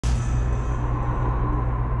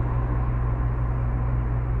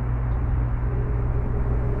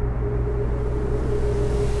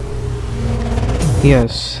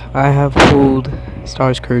Yes, I have pulled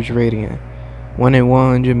STARSCOURGE Radiant. 1 in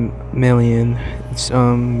 100 million. It's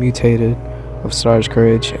mutated of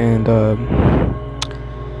STARSCOURGE, and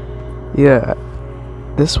yeah,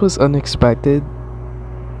 this was unexpected,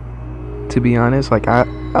 to be honest. Like I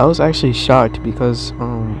was actually shocked because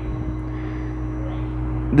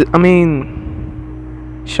I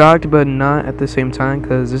mean, shocked but not at the same time,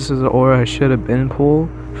 because this is the aura I should have been pulled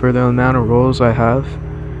for the amount of rolls I have.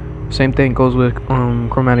 Same thing goes with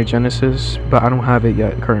Chromatic Genesis, but I don't have it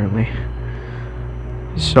yet currently.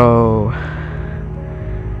 So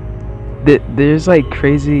there's like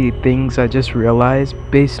crazy things I just realized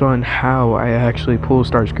based on how I actually pulled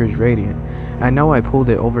STARSCOURGE Radiant. I know I pulled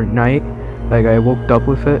it overnight, like I woke up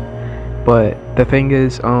with it, but the thing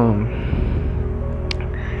is,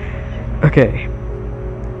 okay,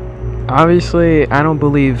 obviously I don't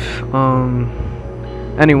believe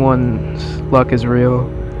anyone's luck is real.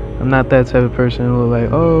 I'm not that type of person who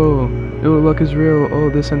like, oh, your luck is real,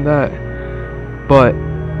 oh, this and that. But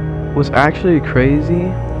what's actually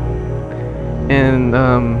crazy, and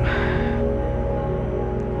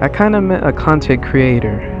I kind of met a content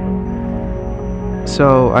creator.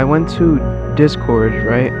 So I went to Discord,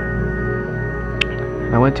 right?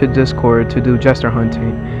 I went to Discord to do jester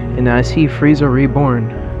hunting, and I see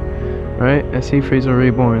FreezaReborn, right? I see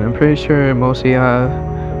FreezaReborn. I'm pretty sure most of y'all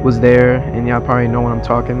was there, and y'all probably know what I'm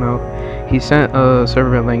talking about. He sent a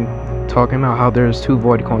server link talking about how there's 2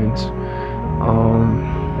 void coins.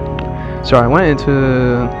 So I went into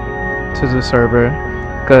the server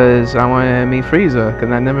because I wanted to meet Frieza, because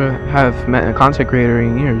I never have met a content creator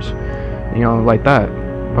in years, you know, like that.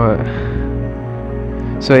 But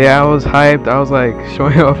so yeah, I was hyped. I was like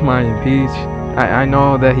showing off my Peach. I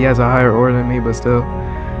know that he has a higher aura than me, but still,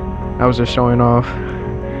 I was just showing off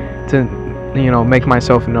to, you know, make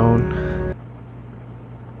myself known.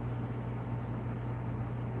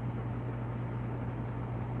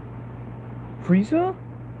 Frieza?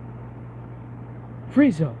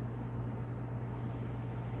 Frieza!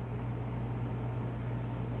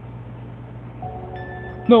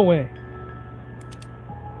 No way!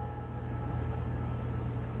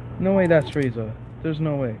 No way that's Frieza. There's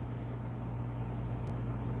no way.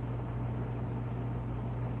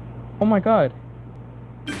 Oh my god.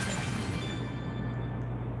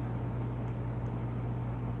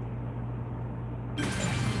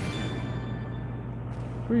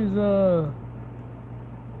 Frieza!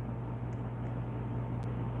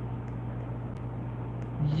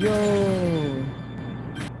 Yo!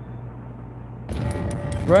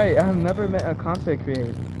 Right, I've never met a content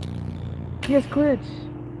creator. He has glitch!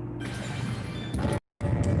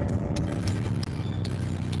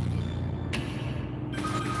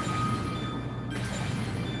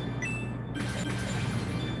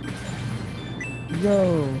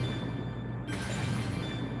 Yo!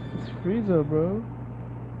 It's Frieza, bro.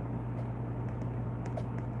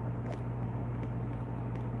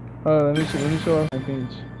 Let me show off my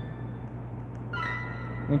page.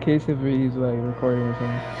 In case if he's like recording or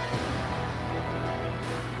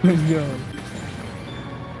something. Yo.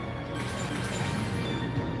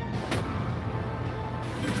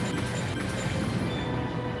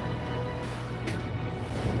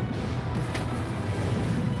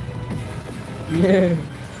 Yeah.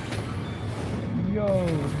 Yo.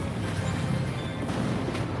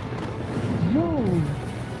 Yo.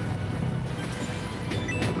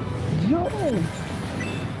 Yo.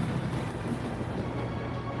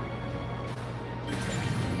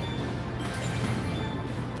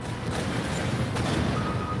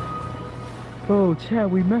 Bro, Chad,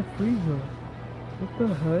 we met Frieza. What the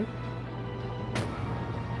heck?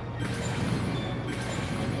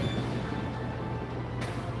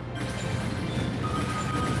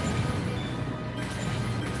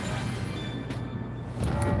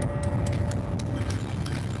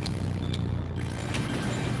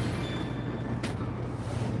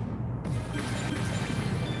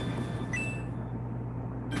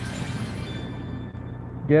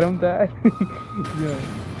 Get him, Dad? Yo.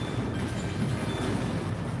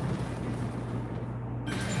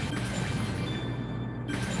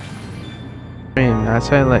 I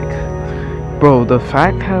said, like, bro, the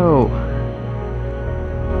fact how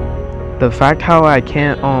I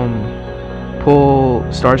can't pull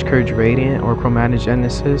STARSCOURGE Radiant or Chromatic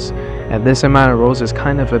Genesis at this amount of rolls is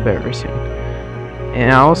kind of embarrassing.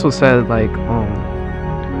 And I also said, like,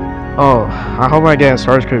 oh, I hope I get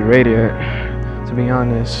STARSCOURGE Radiant, to be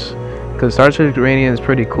honest, because STARSCOURGE Radiant is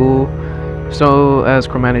pretty cool, so as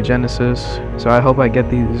Chromatic Genesis, so I hope I get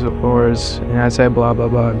these auras. And I said blah blah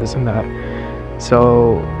blah, this and that.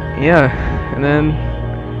 So yeah, and then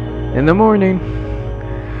in the morning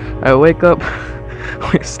I wake up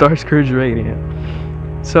with STARSCOURGE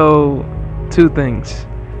Radiant. So, two things.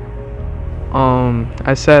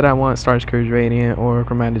 I said I want STARSCOURGE Radiant or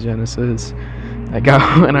Chromatic Genesis. I got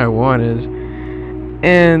what I wanted,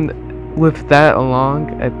 and with that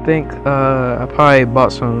along, I think I probably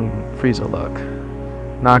bought some Frieza luck.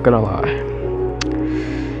 Not gonna lie.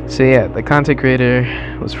 So yeah, the content creator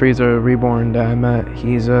was FreezaReborn that I met.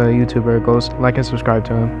 He's a YouTuber. Go like and subscribe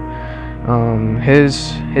to him.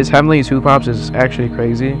 His Heavenly 2 Pops is actually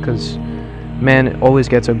crazy because man always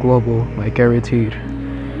gets a global, like guaranteed.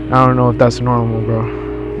 I don't know if that's normal, bro.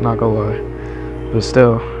 Not gonna lie, but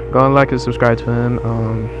still, go and like and subscribe to him.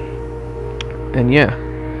 And yeah,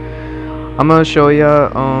 I'm gonna show ya.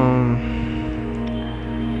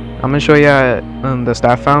 The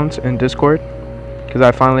staff found in Discord because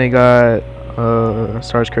I finally got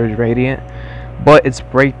STARSCOURGE Radiant, but it's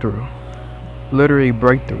breakthrough, literally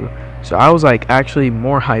breakthrough. So I was like actually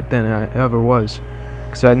more hyped than I ever was,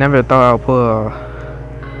 because I never thought I'll put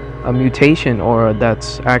a mutation or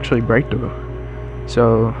that's actually breakthrough.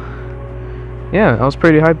 So yeah, I was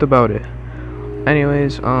pretty hyped about it.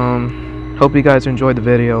 Anyways, hope you guys enjoyed the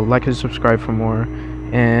video. Like and subscribe for more,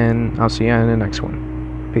 and I'll see you in the next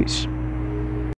one. Peace.